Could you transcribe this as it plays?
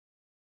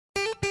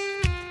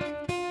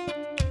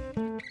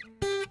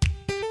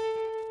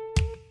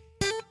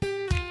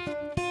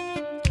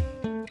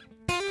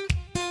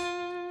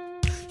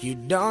You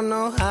don't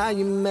know how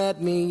you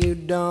met me, you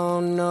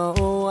don't know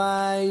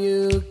why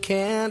you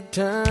can't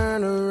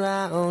turn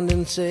around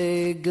and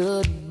say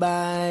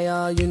goodbye.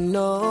 All you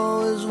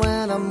know is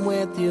when I'm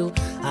with you,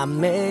 I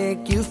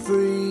make you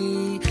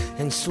free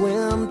and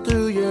swim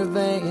through your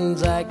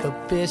veins like a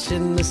fish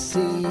in the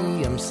sea.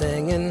 I'm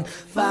singing,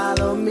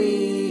 follow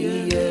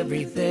me,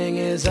 everything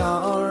is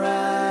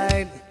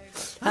alright.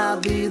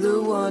 I'll be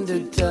the one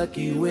to tuck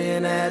you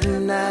in at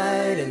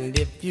night. And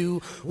if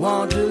you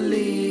want to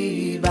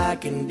leave, I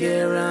can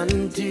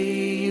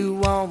guarantee you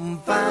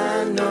won't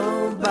find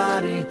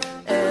nobody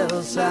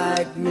else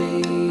like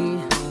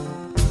me.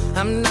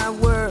 I'm not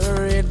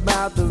worried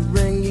about the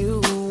ring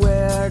you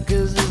wear,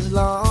 'cause as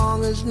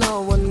long as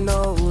no one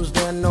knows,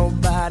 then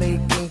nobody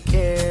can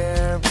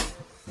care.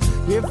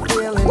 You're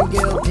feeling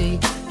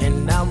guilty,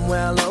 and I'm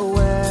well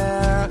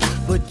aware,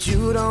 but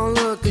you don't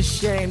look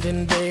ashamed,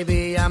 and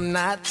baby, I'm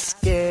not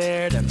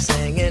scared. I'm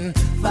singing,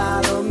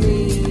 follow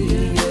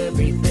me,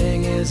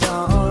 everything is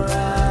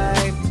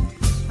alright.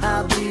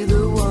 I'll be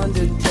the one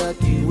to tuck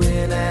you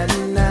in at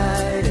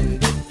night.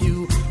 And if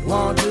you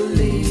want to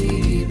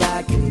leave,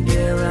 I can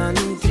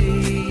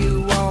guarantee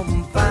you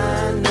won't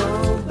find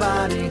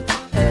nobody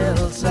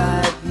else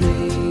like me.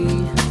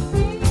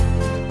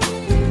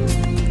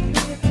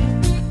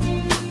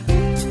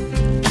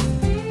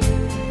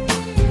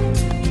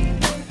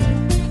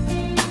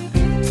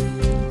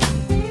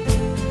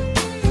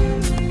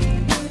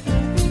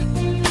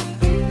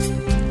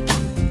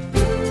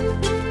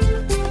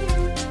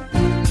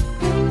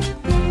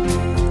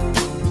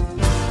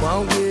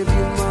 Won't give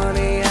you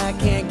money, I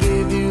can't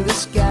give you the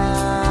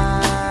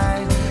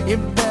sky.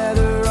 You're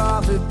better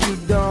off if you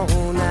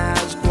don't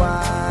ask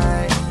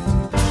why.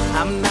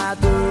 I'm not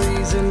the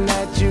reason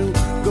that you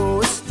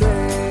go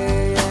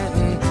astray,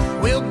 and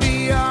we'll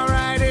be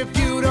alright if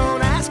you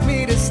don't ask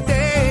me to stay.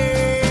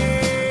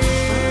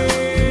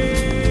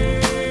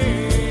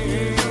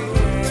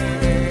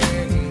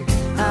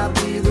 I'll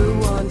be the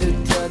one to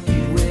tuck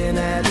you in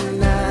at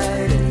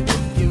night. And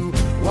if you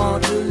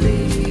want to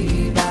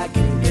leave, I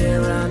can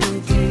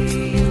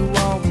guarantee you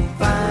won't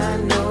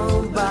find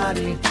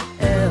nobody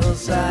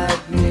else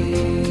like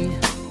me.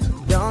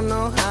 Don't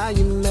know how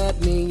you met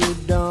me, you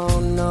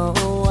don't know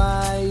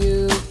why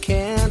you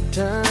can't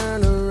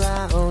turn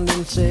around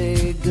and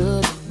say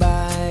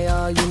goodbye.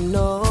 All you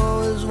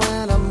know is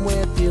when I'm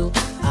with you,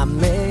 I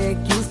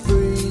make you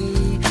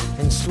free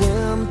and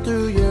swim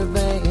through your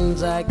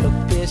veins like a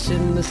fish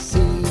in the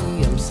sea.